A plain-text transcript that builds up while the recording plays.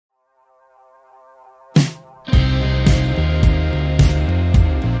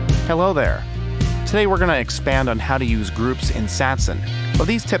Hello there. Today we're going to expand on how to use groups in Satson, but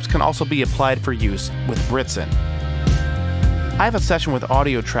these tips can also be applied for use with Bricio. I have a session with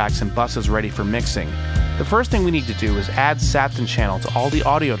audio tracks and buses ready for mixing. The first thing we need to do is add Satson channel to all the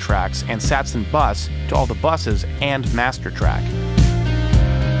audio tracks and Satson bus to all the buses and master track.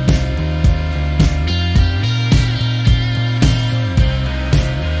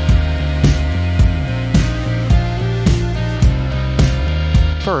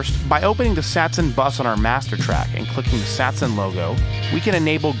 First, by opening the Satson bus on our master track and clicking the Satson logo, we can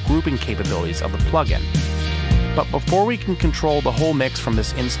enable grouping capabilities of the plugin. But before we can control the whole mix from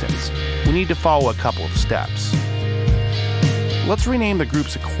this instance, we need to follow a couple of steps. Let's rename the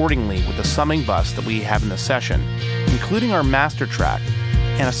groups accordingly with the summing bus that we have in the session, including our master track,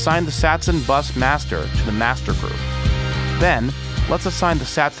 and assign the Satson bus master to the master group. Then, let's assign the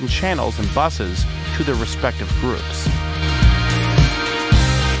Satson channels and buses to their respective groups.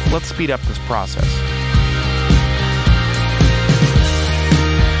 Let's speed up this process.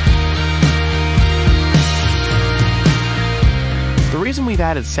 The reason we've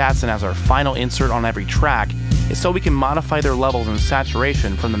added Satson as our final insert on every track is so we can modify their levels and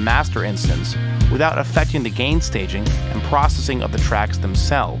saturation from the master instance without affecting the gain staging and processing of the tracks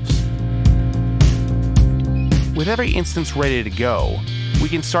themselves. With every instance ready to go, we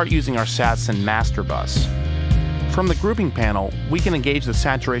can start using our Satson master bus. From the grouping panel, we can engage the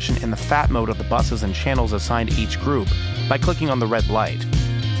saturation in the fat mode of the buses and channels assigned to each group by clicking on the red light.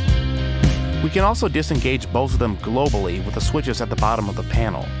 We can also disengage both of them globally with the switches at the bottom of the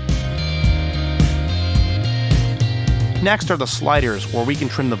panel. Next are the sliders, where we can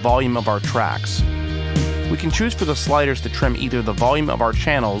trim the volume of our tracks. We can choose for the sliders to trim either the volume of our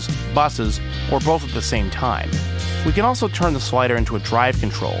channels, buses, or both at the same time. We can also turn the slider into a drive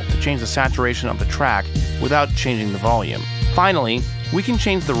control to change the saturation of the track without changing the volume. Finally, we can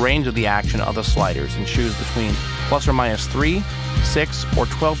change the range of the action of the sliders and choose between plus or minus 3, 6, or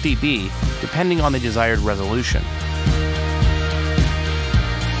 12 dB depending on the desired resolution.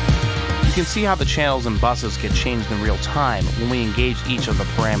 You can see how the channels and buses get changed in real time when we engage each of the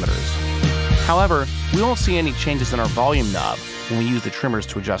parameters. However, we won't see any changes in our volume knob when we use the trimmers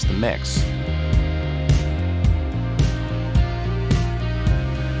to adjust the mix.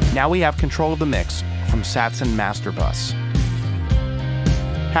 Now we have control of the mix from Satson Master Bus.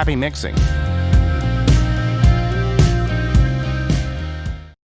 Happy mixing!